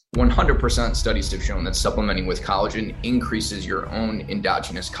100% studies have shown that supplementing with collagen increases your own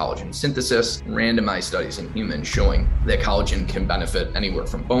endogenous collagen synthesis. Randomized studies in humans showing that collagen can benefit anywhere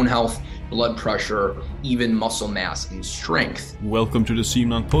from bone health, blood pressure, even muscle mass and strength. Welcome to the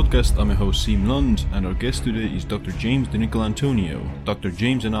Siim Land podcast. I'm your host Siim Land, and our guest today is Dr. James De Nicolantonio. Dr.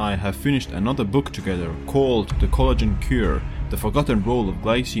 James and I have finished another book together called The Collagen Cure: The Forgotten Role of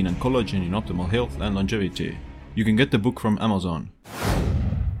Glycine and Collagen in Optimal Health and Longevity. You can get the book from Amazon.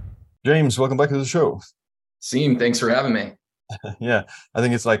 James, welcome back to the show. Siim, thanks for having me. Yeah, I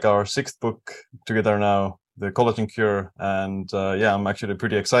think it's like our sixth book together now, The Collagen Cure. And I'm actually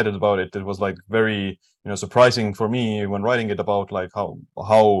pretty excited about it. It was like very, surprising for me when writing it about like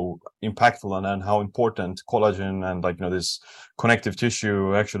how impactful and how important collagen and this connective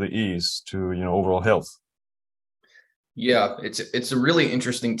tissue actually is to, overall health. Yeah, it's a really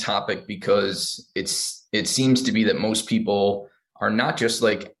interesting topic because it seems to be that most people are not just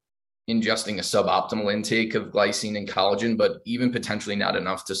like ingesting a suboptimal intake of glycine and collagen, but even potentially not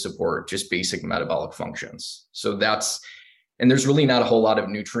enough to support just basic metabolic functions. So and there's really not a whole lot of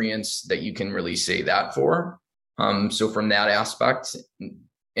nutrients that you can really say that for. So from that aspect,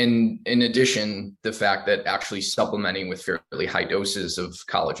 and in addition, the fact that actually supplementing with fairly high doses of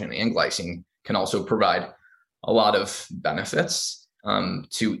collagen and glycine can also provide a lot of benefits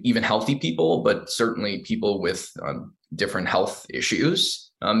to even healthy people, but certainly people with different health issues.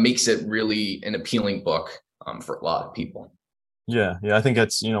 Makes it really an appealing book for a lot of people. Yeah, I think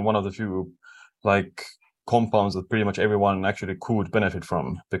it's one of the few compounds that pretty much everyone actually could benefit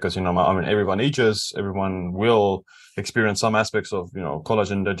from, because everyone ages, everyone will experience some aspects of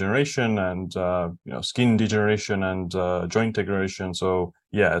collagen degeneration and skin degeneration and joint degradation. So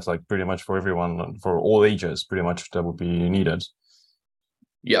yeah, it's like pretty much for everyone, for all ages, pretty much that would be needed.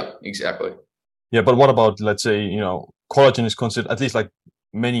 Yeah, exactly. Yeah, but what about, let's say, collagen is considered, at least like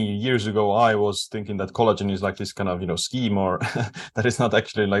many years ago, I was thinking that collagen is like this kind of scheme, or that is not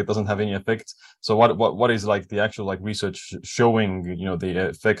actually doesn't have any effect. So what is like the actual research showing the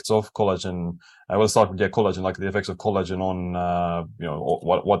effects of collagen? I will start with collagen, like the effects of collagen on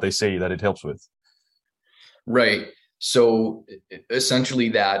what they say that it helps with. Right. So essentially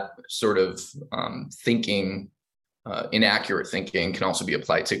that sort of thinking, inaccurate thinking, can also be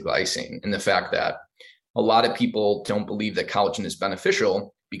applied to glycine, and the fact that a lot of people don't believe that collagen is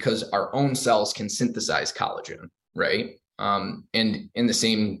beneficial because our own cells can synthesize collagen, right? And in the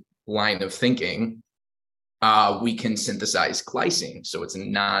same line of thinking, we can synthesize glycine. So it's a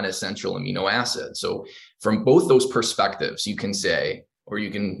non-essential amino acid. So from both those perspectives, you can say, or you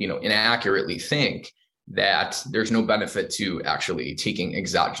can, inaccurately think that there's no benefit to actually taking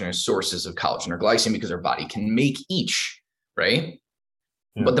exogenous sources of collagen or glycine because our body can make each, right?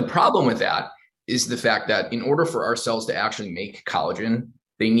 Yeah. But the problem with that is the fact that in order for our cells to actually make collagen,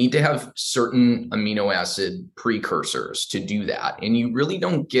 they need to have certain amino acid precursors to do that. And you really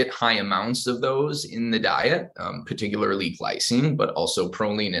don't get high amounts of those in the diet, particularly glycine, but also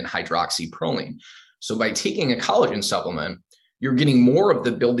proline and hydroxyproline. So by taking a collagen supplement, you're getting more of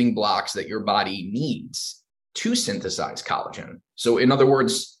the building blocks that your body needs to synthesize collagen. So in other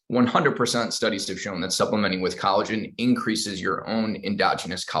words, 100% studies have shown that supplementing with collagen increases your own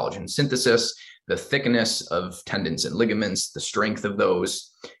endogenous collagen synthesis, the thickness of tendons and ligaments, the strength of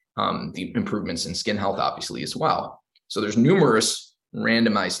those, the improvements in skin health, obviously, as well. So there's numerous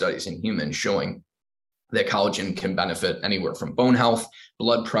randomized studies in humans showing that collagen can benefit anywhere from bone health,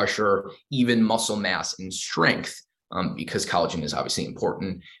 blood pressure, even muscle mass and strength, because collagen is obviously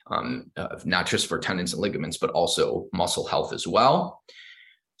important, not just for tendons and ligaments, but also muscle health as well.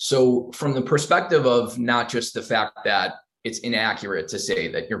 So from the perspective of not just the fact that it's inaccurate to say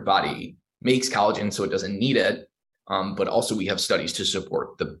that your body makes collagen so it doesn't need it, but also we have studies to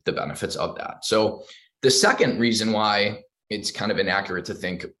support the benefits of that. So the second reason why it's kind of inaccurate to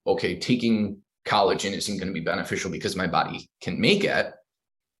think, okay, taking collagen isn't going to be beneficial because my body can make it,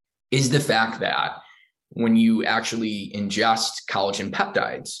 is the fact that when you actually ingest collagen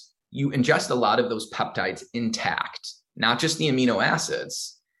peptides, you ingest a lot of those peptides intact, not just the amino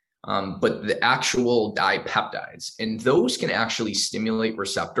acids, but the actual dipeptides. And those can actually stimulate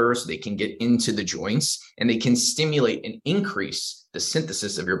receptors. They can get into the joints and they can stimulate and increase the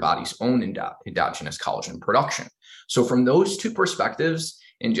synthesis of your body's own endogenous collagen production. So from those two perspectives,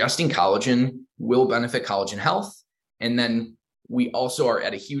 ingesting collagen will benefit collagen health. And then we also are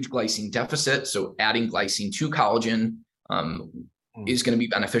at a huge glycine deficit. So adding glycine to collagen is going to be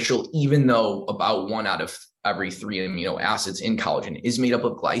beneficial, even though about 1 out of every 3 amino acids in collagen is made up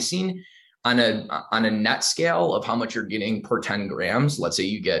of glycine. on a net scale of how much you're getting per 10 grams, let's say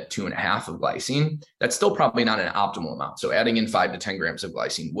you get 2.5 of glycine, that's still probably not an optimal amount. So adding in 5 to 10 grams of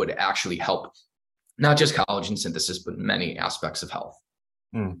glycine would actually help not just collagen synthesis, but many aspects of health.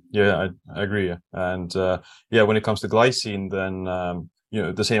 Yeah, I agree. And when it comes to glycine, then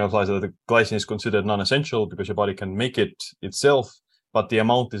the same applies that the glycine is considered non-essential because your body can make it itself, but the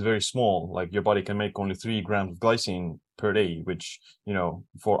amount is very small. Like your body can make only 3 grams of glycine per day, which,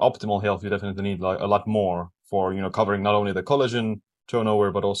 for optimal health, you definitely need like a lot more for, covering not only the collagen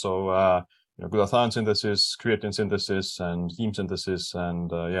turnover, but also, glutathione synthesis, creatine synthesis, and heme synthesis, and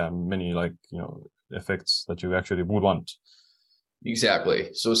many effects that you actually would want. Exactly.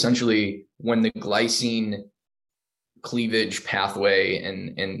 So essentially, when the glycine cleavage pathway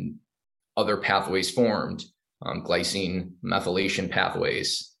and other pathways formed, glycine methylation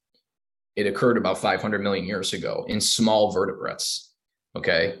pathways, it occurred about 500 million years ago in small vertebrates.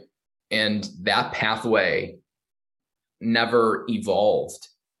 Okay. And that pathway never evolved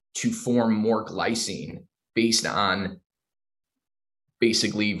to form more glycine based on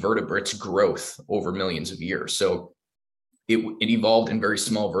basically vertebrates' growth over millions of years. So it evolved in very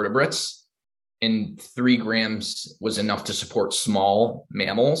small vertebrates, and 3 grams was enough to support small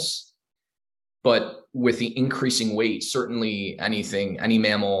mammals. But with the increasing weight, certainly any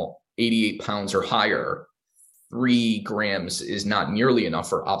mammal 88 pounds or higher, 3 grams is not nearly enough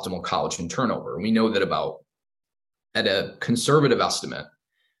for optimal collagen turnover. We know that at a conservative estimate,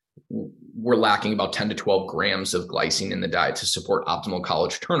 we're lacking about 10 to 12 grams of glycine in the diet to support optimal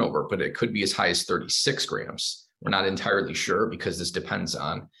collagen turnover, but it could be as high as 36 grams. We're not entirely sure because this depends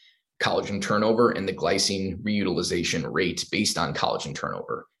on collagen turnover and the glycine reutilization rate based on collagen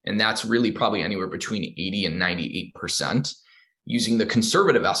turnover. And that's really probably anywhere between 80 and 98%. Using the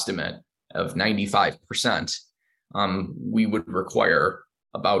conservative estimate of 95%, we would require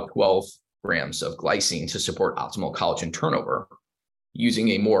about 12 grams of glycine to support optimal collagen turnover. Using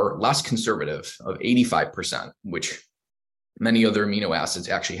a less conservative of 85%, which many other amino acids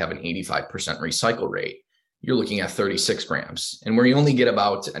actually have an 85% recycle rate, you're looking at 36 grams, and where you only get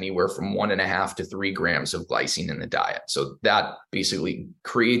about anywhere from 1.5 to 3 grams of glycine in the diet. So that basically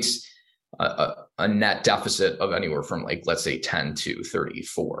creates a net deficit of anywhere from let's say 10 to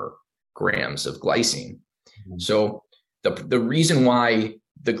 34 grams of glycine. Mm-hmm. So the reason why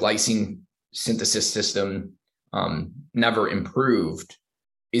the glycine synthesis system never improved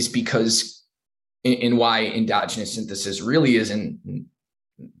is because in why endogenous synthesis really isn't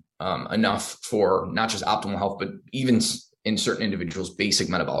enough for not just optimal health, but even in certain individuals, basic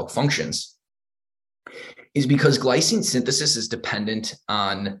metabolic functions, is because glycine synthesis is dependent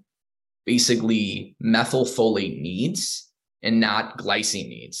on basically methylfolate needs and not glycine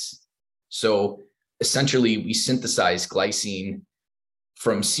needs. So essentially, we synthesize glycine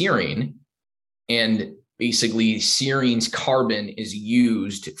from serine, and basically serine's carbon is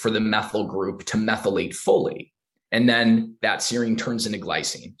used for the methyl group to methylate folate. And then that serine turns into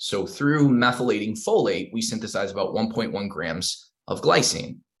glycine. So through methylating folate, we synthesize about 1.1 grams of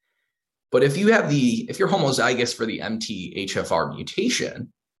glycine. But if you're homozygous for the MTHFR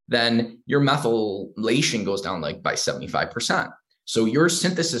mutation, then your methylation goes down by 75%. So your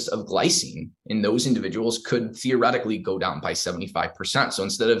synthesis of glycine in those individuals could theoretically go down by 75%. So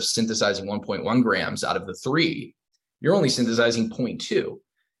instead of synthesizing 1.1 grams out of the 3, you're only synthesizing 0.2.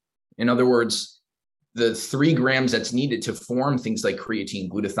 In other words, the 3 grams that's needed to form things like creatine,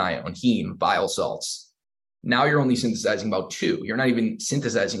 glutathione, heme, bile salts, now you're only synthesizing about 2. You're not even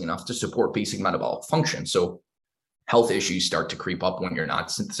synthesizing enough to support basic metabolic function. So health issues start to creep up when you're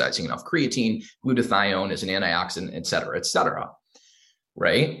not synthesizing enough creatine, glutathione as an antioxidant, et cetera,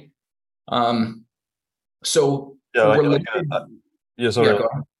 right? So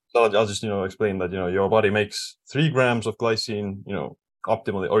I'll just explain that your body makes 3 grams of glycine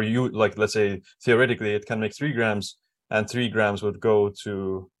optimally, or let's say theoretically it can make 3 grams, and 3 grams would go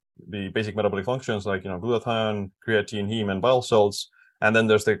to the basic metabolic functions like glutathione, creatine, heme, and bile salts. And then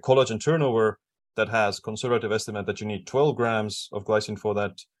there's the collagen turnover that has conservative estimate that you need 12 grams of glycine for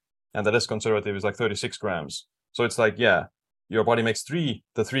that, and the less conservative is 36 grams. So it's your body makes 3,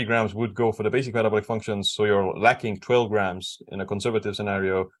 the 3 grams would go for the basic metabolic functions. So you're lacking 12 grams in a conservative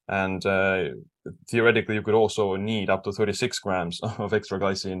scenario. And theoretically, you could also need up to 36 grams of extra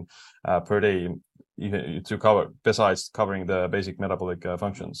glycine per day to cover, besides covering the basic metabolic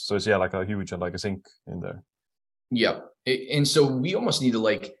functions. So it's a huge a sink in there. Yeah. And so we almost need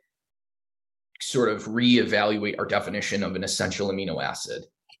to sort of reevaluate our definition of an essential amino acid.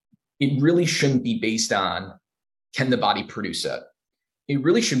 It really shouldn't be based on, can the body produce it? It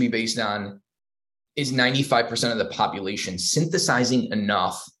really should be based on, is 95% of the population synthesizing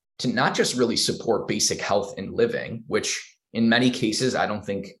enough to not just really support basic health and living, which in many cases, I don't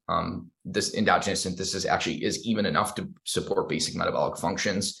think this endogenous synthesis actually is even enough to support basic metabolic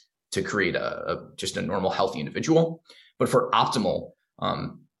functions to create just a normal, healthy individual, but for optimal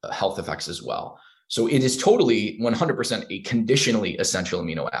health effects as well. So it is totally 100% a conditionally essential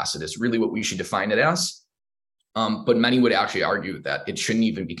amino acid is really what we should define it as. But many would actually argue that it shouldn't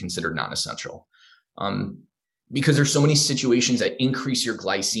even be considered non-essential. Because there's so many situations that increase your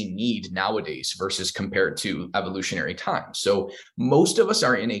glycine need nowadays versus compared to evolutionary time. So most of us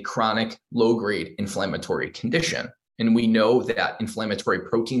are in a chronic low-grade inflammatory condition. And we know that inflammatory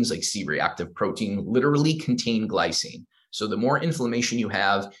proteins like C-reactive protein literally contain glycine. So the more inflammation you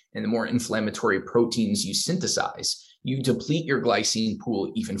have and the more inflammatory proteins you synthesize, you deplete your glycine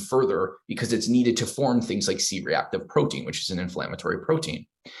pool even further because it's needed to form things like C-reactive protein, which is an inflammatory protein.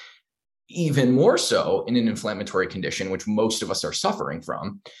 Even more so in an inflammatory condition, which most of us are suffering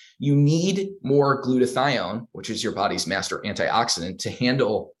from, you need more glutathione, which is your body's master antioxidant, to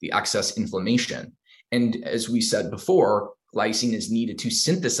handle the excess inflammation. And as we said before, glycine is needed to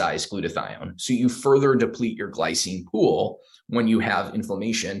synthesize glutathione. So you further deplete your glycine pool when you have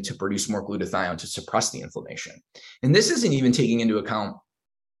inflammation to produce more glutathione to suppress the inflammation. And this isn't even taking into account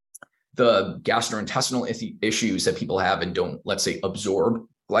the gastrointestinal issues that people have and don't, let's say, absorb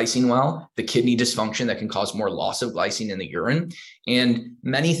glycine well, the kidney dysfunction that can cause more loss of glycine in the urine, and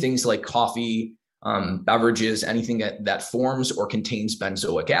many things like coffee, beverages, anything that forms or contains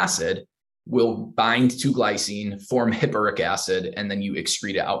benzoic acid will bind to glycine, form hippuric acid, and then you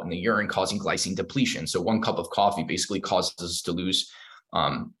excrete it out in the urine, causing glycine depletion. So 1 cup of coffee basically causes us to lose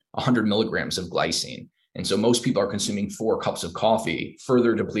 100 milligrams of glycine. And so most people are consuming 4 cups of coffee,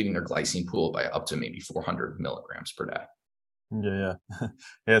 further depleting their glycine pool by up to maybe 400 milligrams per day. Yeah.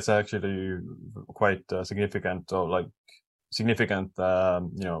 Yeah, it's actually quite significant, or significant,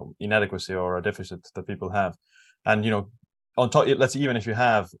 inadequacy or a deficit that people have. And, on top, let's say even if you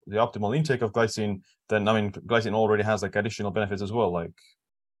have the optimal intake of glycine, then, glycine already has additional benefits as well, like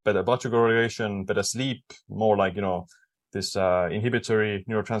better blood sugar regulation, better sleep, more this inhibitory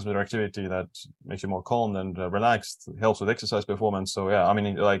neurotransmitter activity that makes you more calm and relaxed, helps with exercise performance. So yeah,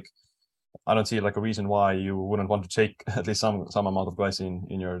 I don't see a reason why you wouldn't want to take at least some amount of glycine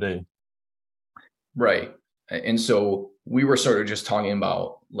in your day. Right. And so we were sort of just talking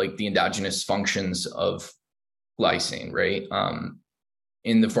about the endogenous functions of glycine, right?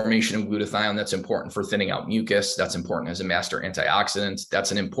 In the formation of glutathione, that's important for thinning out mucus. That's important as a master antioxidant.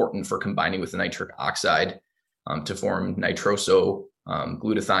 That's important for combining with nitric oxide to form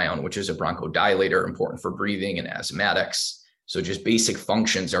nitrosoglutathione, which is a bronchodilator, important for breathing and asthmatics. So just basic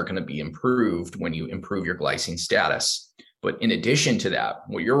functions are going to be improved when you improve your glycine status. But in addition to that,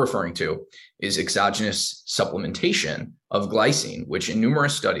 what you're referring to is exogenous supplementation of glycine, which in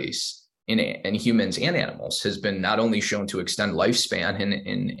numerous studies in humans and animals has been not only shown to extend lifespan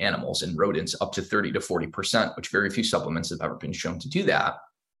in animals and rodents up to 30 to 40%, which very few supplements have ever been shown to do that.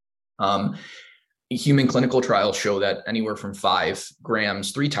 Human clinical trials show that anywhere from 5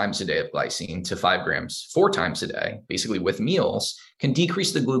 grams 3 times a day of glycine to 5 grams 4 times a day, basically with meals, can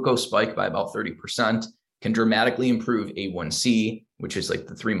decrease the glucose spike by about 30%, can dramatically improve A1C, which is the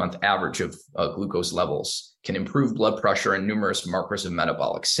 3-month average of glucose levels, can improve blood pressure and numerous markers of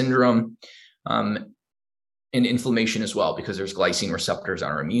metabolic syndrome, and inflammation as well, because there's glycine receptors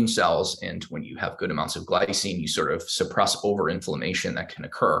on our immune cells. And when you have good amounts of glycine, you sort of suppress overinflammation that can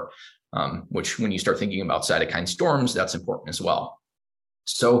occur. Which when you start thinking about cytokine storms, that's important as well.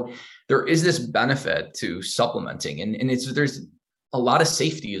 So there is this benefit to supplementing, and there's a lot of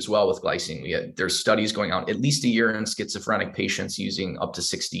safety as well with glycine. There's studies going on at least a year in schizophrenic patients using up to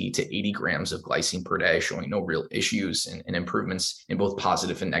 60 to 80 grams of glycine per day, showing no real issues and improvements in both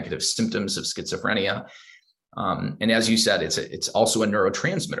positive and negative symptoms of schizophrenia. And as you said, it's also a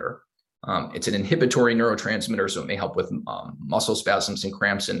neurotransmitter. It's an inhibitory neurotransmitter, so it may help with muscle spasms and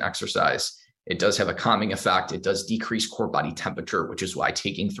cramps in exercise. It does have a calming effect. It does decrease core body temperature, which is why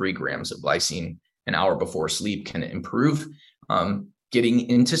taking 3 grams of glycine an hour before sleep can improve getting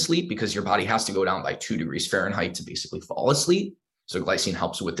into sleep, because your body has to go down by 2 degrees Fahrenheit to basically fall asleep. So glycine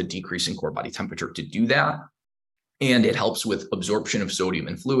helps with the decrease in core body temperature to do that. And it helps with absorption of sodium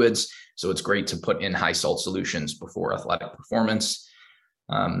in fluids. So it's great to put in high salt solutions before athletic performance.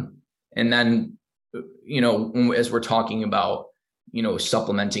 And then, as we're talking about,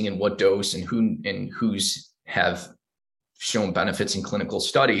 supplementing and what dose and who's have shown benefits in clinical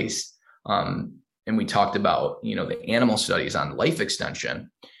studies. And we talked about, the animal studies on life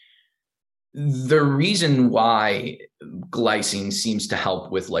extension. The reason why glycine seems to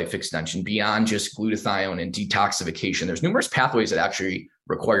help with life extension beyond just glutathione and detoxification, there's numerous pathways that actually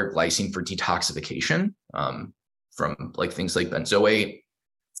require glycine for detoxification, from like things like benzoate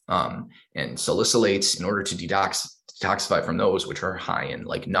and salicylates in order to detoxify from those, which are high in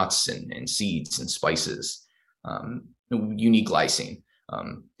like nuts and seeds and spices. You need glycine.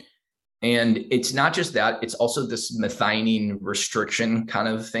 And it's not just that, it's also this methionine restriction kind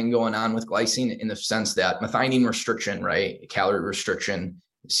of thing going on with glycine, in the sense that methionine restriction, right, calorie restriction,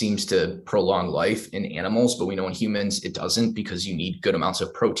 seems to prolong life in animals, but we know in humans it doesn't, because you need good amounts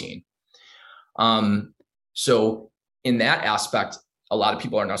of protein. So in that aspect, a lot of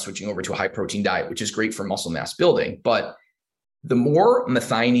people are now switching over to a high protein diet, which is great for muscle mass building. But the more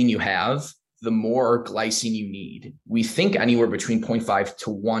methionine you have, the more glycine you need. We think anywhere between 0.5 to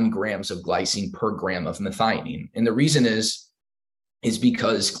 1 grams of glycine per gram of methionine. And the reason is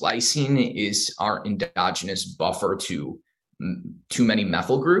because glycine is our endogenous buffer to too many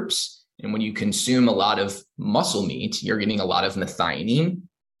methyl groups. And when you consume a lot of muscle meat, you're getting a lot of methionine.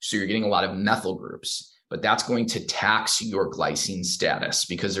 So you're getting a lot of methyl groups, but that's going to tax your glycine status,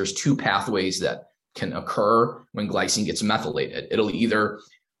 because there's two pathways that can occur when glycine gets methylated. It'll either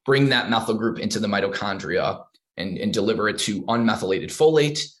bring that methyl group into the mitochondria and deliver it to unmethylated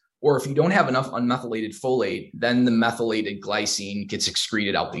folate. Or if you don't have enough unmethylated folate, then the methylated glycine gets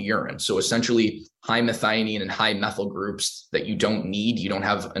excreted out the urine. So essentially, high methionine and high methyl groups that you don't need, you don't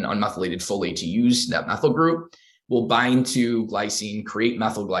have an unmethylated folate to use, that methyl group will bind to glycine, create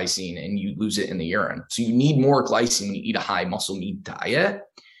methylglycine, and you lose it in the urine. So you need more glycine when you eat a high muscle meat diet.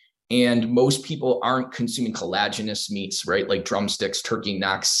 And most people aren't consuming collagenous meats, right? Like drumsticks, turkey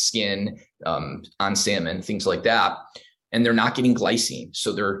necks, skin, on salmon, things like that. And they're not getting glycine.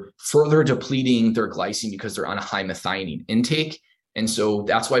 So they're further depleting their glycine because they're on a high methionine intake. And so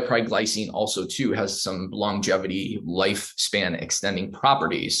that's why probably glycine also too has some longevity, lifespan extending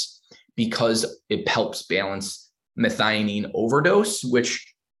properties, because it helps balance methionine overdose, which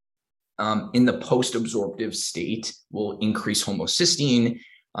in the post-absorptive state will increase homocysteine,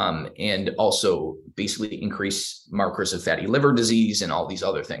 and also basically increase markers of fatty liver disease and all these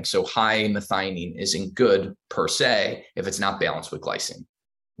other things. So high methionine isn't good per se if it's not balanced with glycine.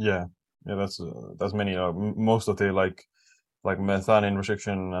 Yeah, that's many. Most of the like methionine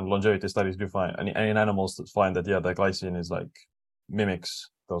restriction and longevity studies do find, and in animals that find that, yeah, the glycine is like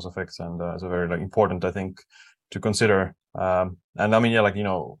mimics those effects, and it's a very like important, I think, to consider. And I mean, yeah, like, you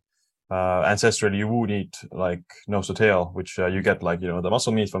know, ancestrally you would eat like nose to tail, which you get like, you know, the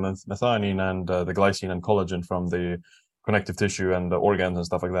muscle meat from methionine, and the glycine and collagen from the connective tissue and the organs and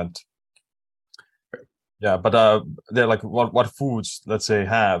stuff like that. Yeah, but they're like, what foods, let's say,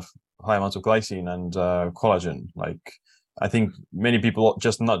 have high amounts of glycine and collagen? Like, I think many people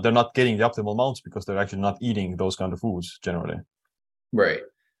they're not getting the optimal amounts because they're actually not eating those kind of foods generally. Right.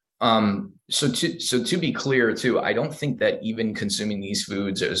 So to be clear too, I don't think that even consuming these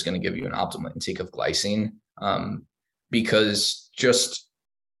foods is going to give you an optimal intake of glycine, because just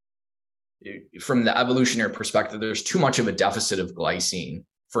from the evolutionary perspective, there's too much of a deficit of glycine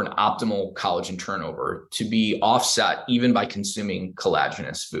for an optimal collagen turnover to be offset even by consuming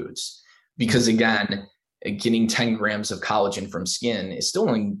collagenous foods. Because again, getting 10 grams of collagen from skin is still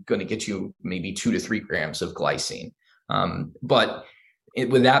only going to get you maybe 2 to 3 grams of glycine.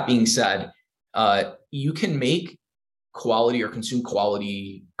 With that being said, you can make quality or consume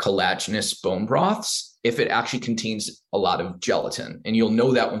quality collagenous bone broths if it actually contains a lot of gelatin. And you'll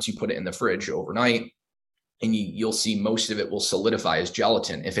know that once you put it in the fridge overnight, and you'll see most of it will solidify as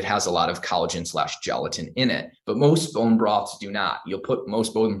gelatin if it has a lot of collagen/gelatin in it. But most bone broths do not. You'll put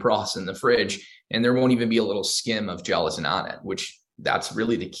most bone broths in the fridge and there won't even be a little skim of gelatin on it, which that's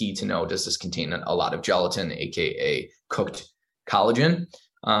really the key to know. Does this contain a lot of gelatin, AKA cooked collagen,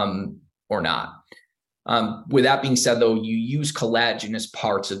 or not? With that being said, though, you use collagenous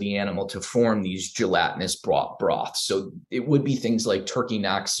parts of the animal to form these gelatinous broths. So it would be things like turkey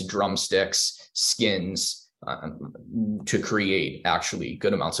necks, drumsticks, skins, to create actually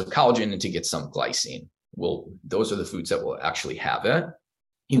good amounts of collagen and to get some glycine. Well, those are the foods that will actually have it.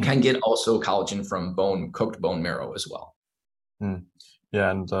 You can get also collagen from cooked bone marrow as well. Yeah,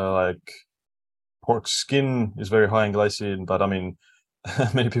 and like pork skin is very high in glycine, but I mean,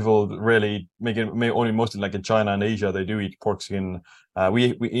 many people rarely only mostly like in China and Asia, they do eat pork skin.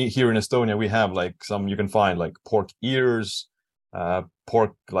 We here in Estonia, we have like you can find like pork ears,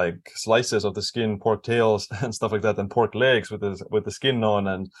 pork like slices of the skin, pork tails and stuff like that, and pork legs with the skin on,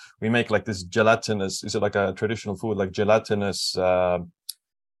 and we make like this gelatinous, is it like a traditional food, like gelatinous like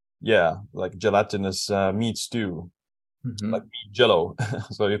gelatinous meat stew. like meat jello.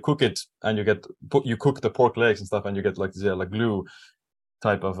 So you cook it and you cook the pork legs and stuff, and you get like this like glue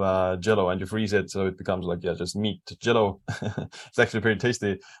type of jello, and you freeze it so it becomes like just meat jello. It's actually pretty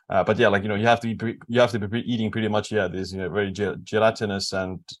tasty. But yeah, like you have to be eating pretty much these very gelatinous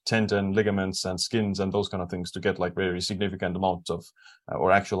and tendon ligaments and skins and those kind of things to get like very significant amounts of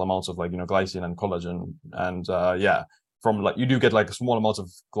or actual amounts of like glycine and collagen. And from like you do get like small amounts of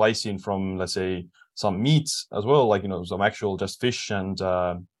glycine from, let's say, some meats as well, like some actual just fish and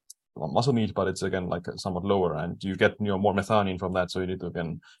muscle meat, but it's again like somewhat lower, and you get more methionine from that, so you need to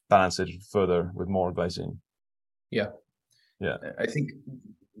again balance it further with more glycine. Yeah I think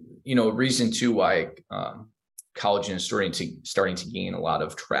a reason too why collagen is starting to gain a lot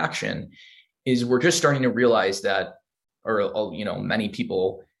of traction is we're just starting to realize that, or many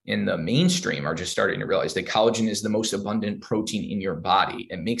people in the mainstream are just starting to realize that collagen is the most abundant protein in your body.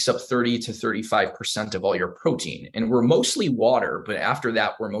 It makes up 30 to 35% of all your protein. And we're mostly water, but after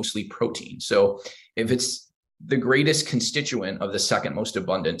that, we're mostly protein. So if it's the greatest constituent of the second most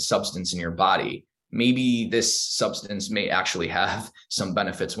abundant substance in your body, maybe this substance may actually have some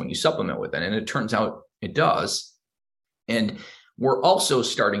benefits when you supplement with it. And it turns out it does. And we're also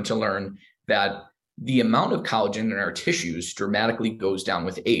starting to learn that the amount of collagen in our tissues dramatically goes down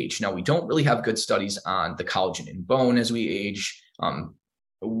with age. Now, we don't really have good studies on the collagen in bone as we age.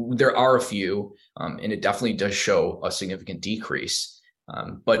 There are a few, and it definitely does show a significant decrease.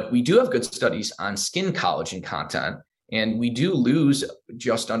 But we do have good studies on skin collagen content, and we do lose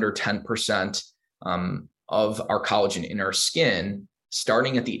just under 10% of our collagen in our skin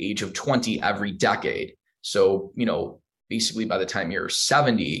starting at the age of 20 every decade. So, basically by the time you're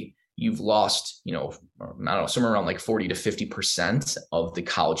 70, you've lost, somewhere around like 40 to 50% of the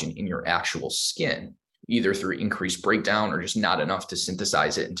collagen in your actual skin, either through increased breakdown or just not enough to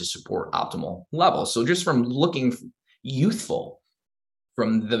synthesize it and to support optimal levels. So just from looking youthful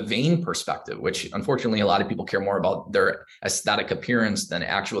from the vein perspective, which unfortunately a lot of people care more about their aesthetic appearance than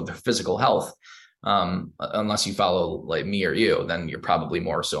their physical health. Unless you follow like me or you, then you're probably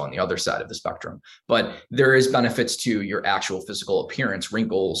more so on the other side of the spectrum. But there is benefits to your actual physical appearance.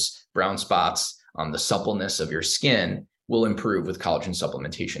 Wrinkles, brown spots, the suppleness of your skin will improve with collagen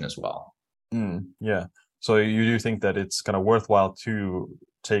supplementation as well. Yeah. So you do think that it's kind of worthwhile to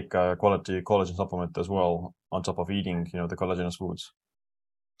take a quality collagen supplement as well on top of eating, the collagenous foods?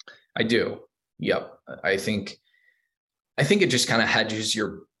 I do. Yep. I think it just kind of hedges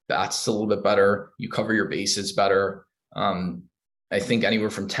your bets a little bit better. You cover your bases better. I think anywhere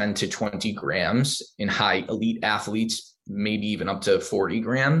from 10 to 20 grams in high elite athletes, maybe even up to 40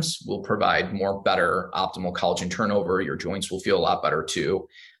 grams, will provide better optimal collagen turnover. Your joints will feel a lot better too.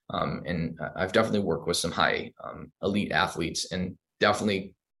 And I've definitely worked with some high elite athletes, and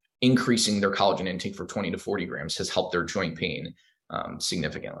definitely increasing their collagen intake from 20 to 40 grams has helped their joint pain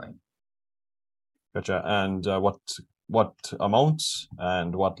significantly. Gotcha. And what amounts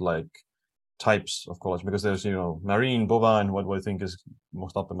and what like types of collagen? Because there's marine, bovine. What do you think is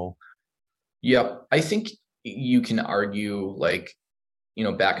most optimal? Yeah, I think you can argue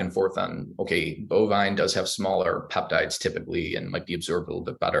back and forth on, okay, bovine does have smaller peptides typically and might be absorbed a little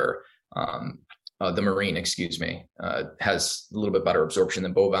bit better. The marine, has a little bit better absorption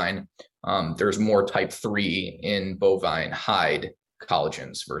than bovine. There's more type 3 in bovine hide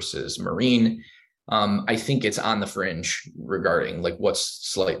collagens versus marine. I think it's on the fringe regarding what's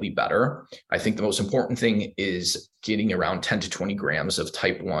slightly better. I think the most important thing is getting around 10 to 20 grams of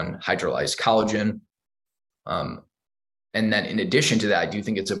type 1 hydrolyzed collagen. And then in addition to that, I do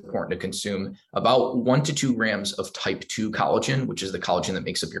think it's important to consume about 1 to 2 grams of type 2 collagen, which is the collagen that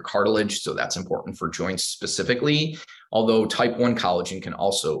makes up your cartilage. So that's important for joints specifically, although type 1 collagen can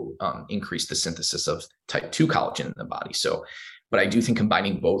also increase the synthesis of type 2 collagen in the body. But I do think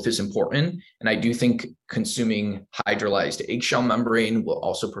combining both is important. And I do think consuming hydrolyzed eggshell membrane will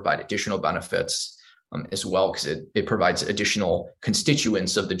also provide additional benefits as well, because it provides additional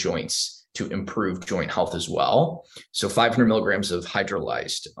constituents of the joints to improve joint health as well. So 500 milligrams of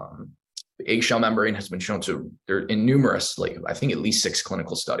hydrolyzed eggshell membrane has been shown they're in numerous, I think at least 6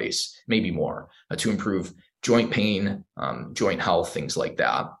 clinical studies, maybe more, to improve joint pain, joint health, things like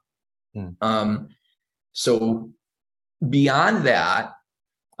that. So beyond that,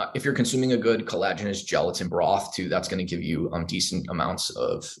 if you're consuming a good collagenous gelatin broth too, that's going to give you decent amounts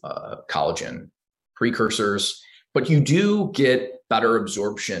of collagen precursors. But you do get better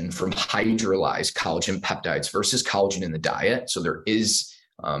absorption from hydrolyzed collagen peptides versus collagen in the diet. So there is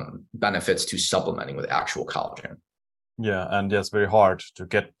benefits to supplementing with actual collagen. Yeah, and it's very hard to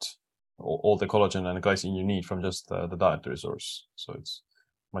get all the collagen and glycine you need from just the dietary source. So it's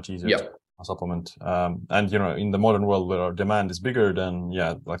much easier to supplement. And in the modern world where our demand is bigger, then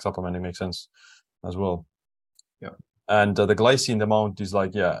like supplementing makes sense as well. Yeah. And the glycine amount is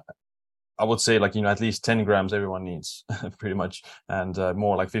like, I would say like, at least 10 grams everyone needs pretty much. And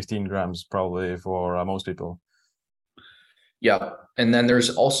more like 15 grams probably for most people. Yeah. And then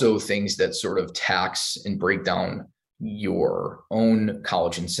there's also things that sort of tax and break down your own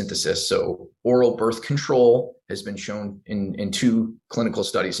collagen synthesis. So oral birth control has been shown in 2 clinical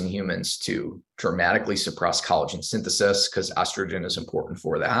studies in humans to dramatically suppress collagen synthesis because estrogen is important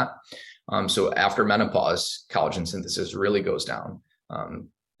for that. So after menopause, collagen synthesis really goes down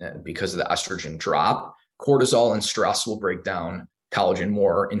because of the estrogen drop. Cortisol and stress will break down collagen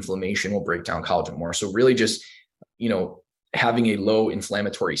more. Inflammation will break down collagen more. So really just, having a low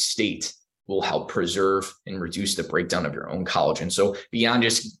inflammatory state will help preserve and reduce the breakdown of your own collagen. So beyond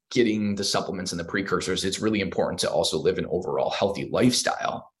just getting the supplements and the precursors, it's really important to also live an overall healthy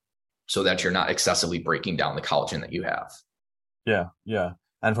lifestyle so that you're not excessively breaking down the collagen that you have. Yeah.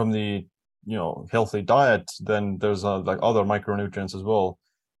 And from the, healthy diet, then there's like other micronutrients as well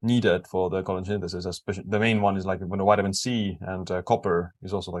needed for the collagen synthesis. Especially the main one is like vitamin C, and copper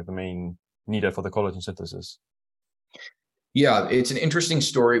is also like the main needed for the collagen synthesis. Yeah, it's an interesting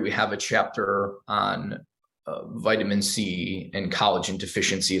story. We have a chapter on vitamin C and collagen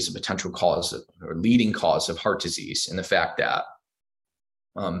deficiency as a potential cause or leading cause of heart disease, and the fact that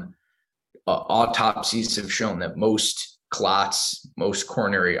autopsies have shown that most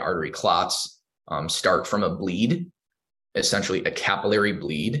coronary artery clots start from a bleed, essentially a capillary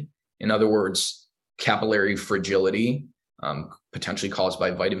bleed. In other words, capillary fragility, potentially caused by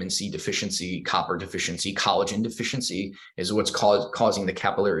vitamin C deficiency, copper deficiency, collagen deficiency, is what's causing the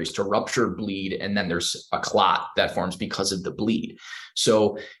capillaries to rupture, bleed, and then there's a clot that forms because of the bleed.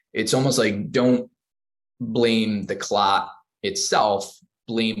 So it's almost like, don't blame the clot itself,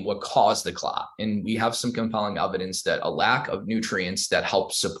 blame what caused the clot. And we have some compelling evidence that a lack of nutrients that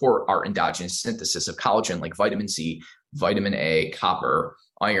help support our endogenous synthesis of collagen, like vitamin C, vitamin A, copper,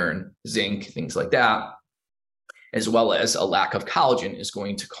 iron, zinc, things like that, as well as a lack of collagen, is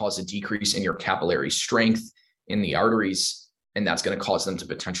going to cause a decrease in your capillary strength in the arteries. And that's going to cause them to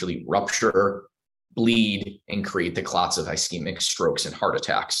potentially rupture, bleed, and create the clots of ischemic strokes and heart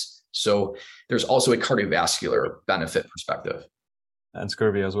attacks. So there's also a cardiovascular benefit perspective. And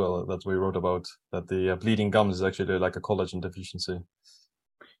scurvy as well. That's what we wrote about, that the bleeding gums is actually like a collagen deficiency.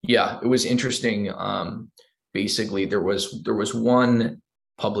 Yeah, it was interesting. Basically, there was one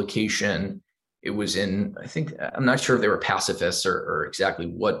publication. It was in, I'm not sure if they were pacifists or exactly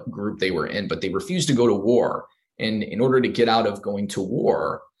what group they were in, but they refused to go to war. And in order to get out of going to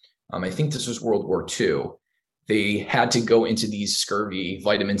war, I think this was World War II, they had to go into these scurvy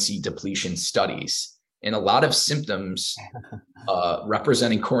vitamin C depletion studies. And a lot of symptoms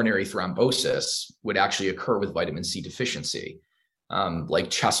representing coronary thrombosis would actually occur with vitamin C deficiency,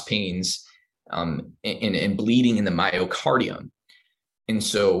 like chest pains and bleeding in the myocardium. And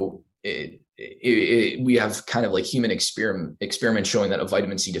so we have kind of like human experiments showing that a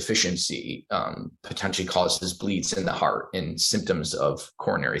vitamin C deficiency potentially causes bleeds in the heart and symptoms of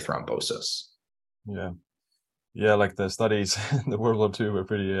coronary thrombosis. Yeah, like the studies in the World War II were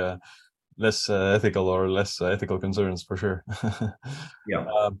pretty less ethical, or less ethical concerns for sure.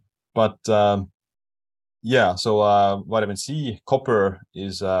 Yeah. So vitamin C, copper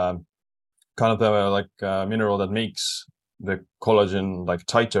is kind of the mineral that makes the collagen like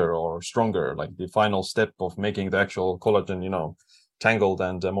tighter or stronger, like the final step of making the actual collagen, tangled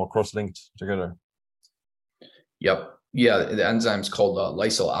and more cross-linked together. Yep. Yeah. The enzyme's called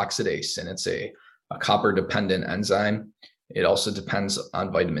lysyl oxidase, and it's a copper-dependent enzyme. It also depends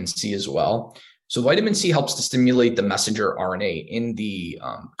on vitamin C as well. So vitamin C helps to stimulate the messenger RNA in the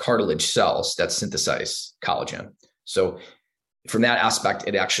cartilage cells that synthesize collagen. So from that aspect,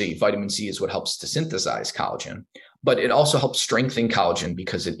 vitamin C is what helps to synthesize collagen. But it also helps strengthen collagen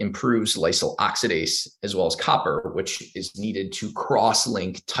because it improves lysyl oxidase as well as copper, which is needed to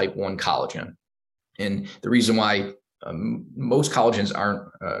cross-link type 1 collagen. And the reason why most collagens aren't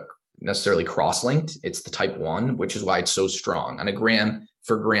necessarily cross-linked, it's the type 1, which is why it's so strong. On a gram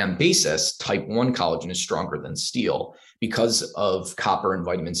for gram basis, type 1 collagen is stronger than steel because of copper and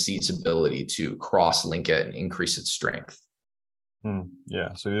vitamin C's ability to cross-link it and increase its strength.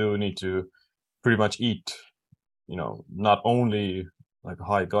 Yeah, so you need to pretty much eat, not only like a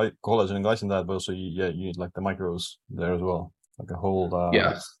high collagen and glycine diet, but also you need like the micros there as well, like a whole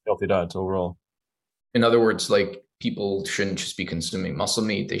healthy diet overall. In other words, like, people shouldn't just be consuming muscle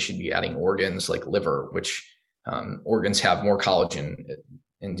meat. They should be adding organs like liver, which organs have more collagen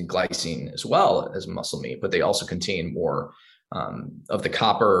and glycine as well as muscle meat, but they also contain more of the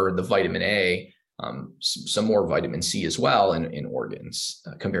copper, the vitamin A, some more vitamin C as well in organs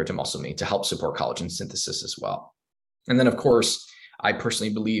compared to muscle meat to help support collagen synthesis as well. And then, of course, I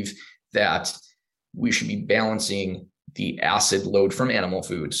personally believe that we should be balancing the acid load from animal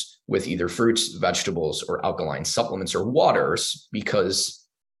foods with either fruits, vegetables, or alkaline supplements or waters, because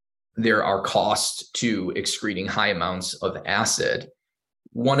there are costs to excreting high amounts of acid,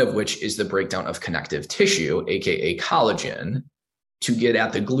 one of which is the breakdown of connective tissue, aka collagen, to get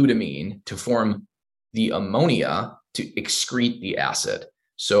at the glutamine to form the ammonia to excrete the acid.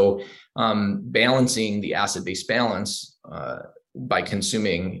 So balancing the acid-base balance by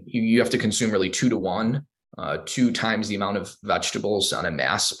consuming, you have to consume really 2 to 1, 2 times the amount of vegetables on a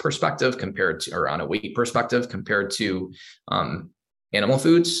mass perspective compared to, or on a weight perspective compared to animal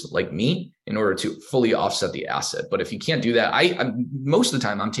foods like meat in order to fully offset the acid. But if you can't do that, I most of the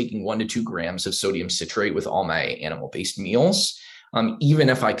time I'm taking 1 to 2 grams of sodium citrate with all my animal-based meals, even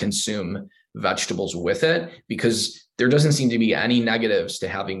if I consume vegetables with it, because there doesn't seem to be any negatives to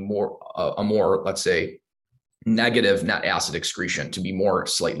having a more, let's say, negative net acid excretion, to be more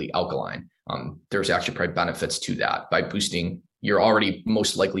slightly alkaline. There's actually probably benefits to that by boosting. You're already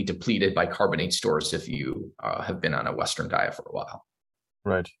most likely depleted by carbonate stores if you have been on a Western diet for a while.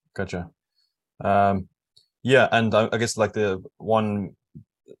 Right. Gotcha. Yeah. And I guess like the one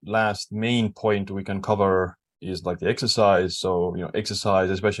last main point we can cover is like the exercise. So,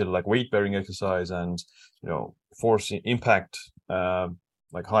 exercise, especially like weight bearing exercise and, force impact,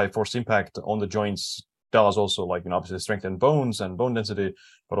 like high force impact on the joints does also obviously strengthen bones and bone density,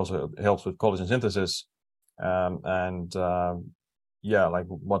 but also helps with collagen synthesis. Yeah, like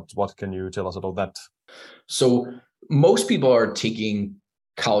what can you tell us about that? So most people are taking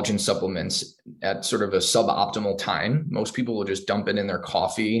collagen supplements at sort of a suboptimal time. Most people will just dump it in their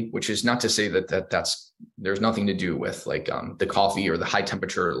coffee, which is not to say that's there's nothing to do with the coffee or the high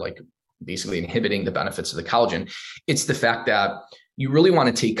temperature, basically inhibiting the benefits of the collagen. It's the fact that you really want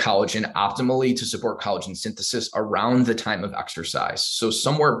to take collagen optimally to support collagen synthesis around the time of exercise. So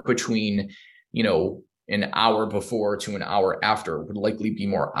somewhere between, an hour before to an hour after would likely be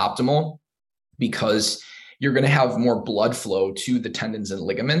more optimal, because you're going to have more blood flow to the tendons and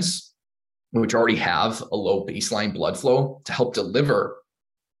ligaments, which already have a low baseline blood flow, to help deliver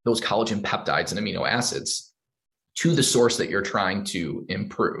those collagen peptides and amino acids to the source that you're trying to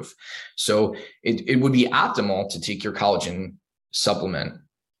improve. So it would be optimal to take your collagen supplement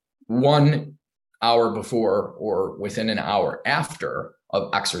 1 hour before or within an hour after of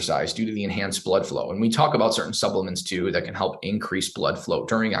exercise due to the enhanced blood flow. And we talk about certain supplements too that can help increase blood flow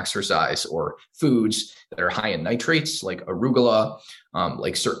during exercise, or foods that are high in nitrates like arugula,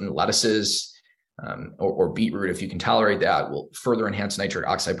 like certain lettuces, or beetroot, if you can tolerate that, will further enhance nitric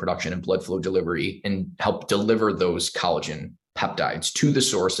oxide production and blood flow delivery and help deliver those collagen peptides to the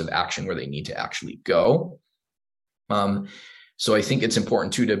source of action where they need to actually go. So I think it's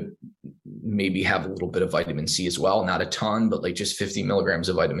important too to maybe have a little bit of vitamin C as well, not a ton, but just 50 milligrams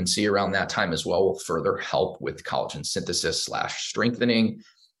of vitamin C around that time as well will further help with collagen synthesis / strengthening.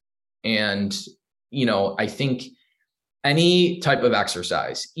 And, I think any type of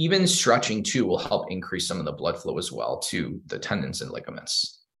exercise, even stretching too, will help increase some of the blood flow as well to the tendons and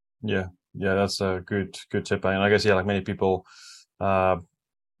ligaments. Yeah, that's a good tip. And I guess, many people,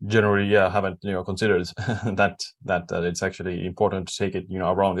 generally, haven't considered that it's actually important to take it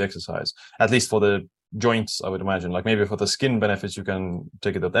around the exercise, at least for the joints. I would imagine, maybe for the skin benefits you can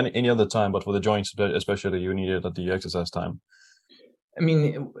take it at any other time, but for the joints especially, you need it at the exercise time. I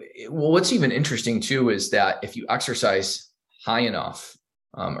mean, well, what's even interesting too is that if you exercise high enough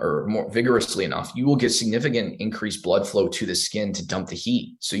or more vigorously enough, you will get significant increased blood flow to the skin to dump the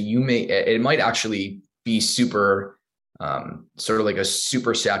heat. So it might actually be super sort of like a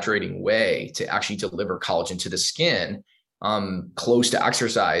super saturating way to actually deliver collagen to the skin close to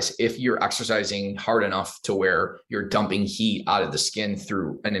exercise, if you're exercising hard enough to where you're dumping heat out of the skin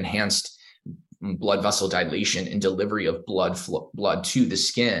through an enhanced blood vessel dilation and delivery of blood to the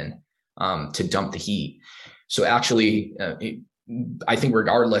skin to dump the heat. So actually, I think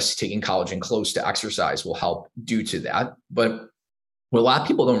regardless, taking collagen close to exercise will help due to that. But what a lot of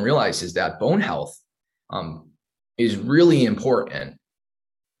people don't realize is that bone health is really important,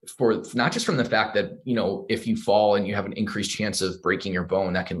 for not just from the fact that, if you fall and you have an increased chance of breaking your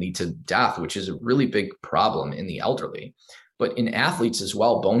bone, that can lead to death, which is a really big problem in the elderly, but in athletes as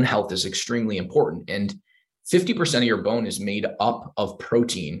well. Bone health is extremely important. And 50% of your bone is made up of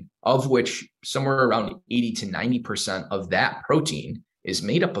protein, of which somewhere around 80 to 90% of that protein is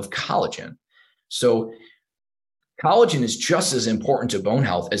made up of collagen. So collagen is just as important to bone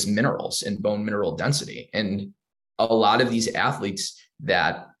health as minerals and bone mineral density. And a lot of these athletes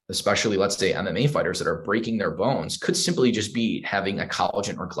that, especially let's say MMA fighters that are breaking their bones, could simply just be having a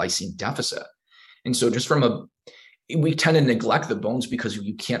collagen or glycine deficit. And so just we tend to neglect the bones because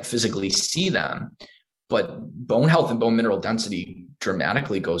you can't physically see them, but bone health and bone mineral density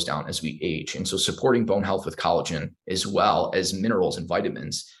dramatically goes down as we age. And so supporting bone health with collagen as well as minerals and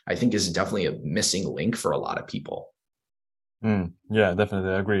vitamins, I think is definitely a missing link for a lot of people. Yeah,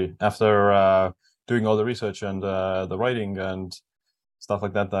 definitely. I agree. After doing all the research and the writing and stuff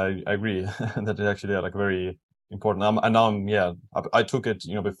like that, I agree that it actually like very important. I took it,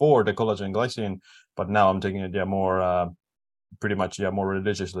 before the collagen glycine, but now I'm taking it, more, pretty much, more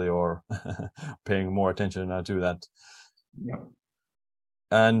religiously, or paying more attention to that. Yeah.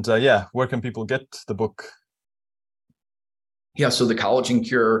 And where can people get the book? Yeah, so the Collagen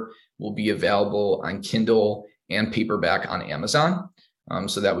Cure will be available on Kindle and paperback on Amazon.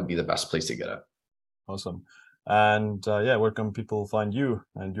 So that would be the best place to get it. Awesome. And where can people find you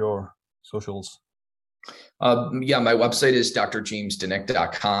and your socials? My website is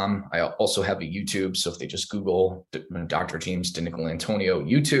drjamesdinick.com. I also have a YouTube. So if they just Google Dr. James DiNicolantonio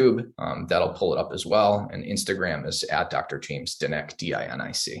YouTube, that'll pull it up as well. And Instagram is at Dr. James Dinick,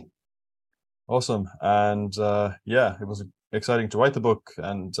 DINIC. Awesome. And it was exciting to write the book.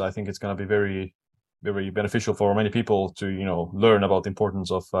 And I think it's going to be very, very beneficial for many people to, learn about the importance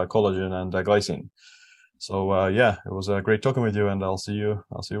of collagen and glycine. So it was great talking with you, and I'll see you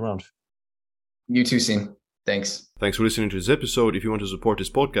around. You too, Seem. Thanks. Thanks for listening to this episode. If you want to support this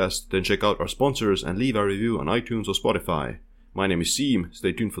podcast, then check out our sponsors and leave a review on iTunes or Spotify. My name is Seem.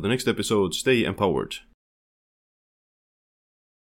 Stay tuned for the next episode. Stay empowered.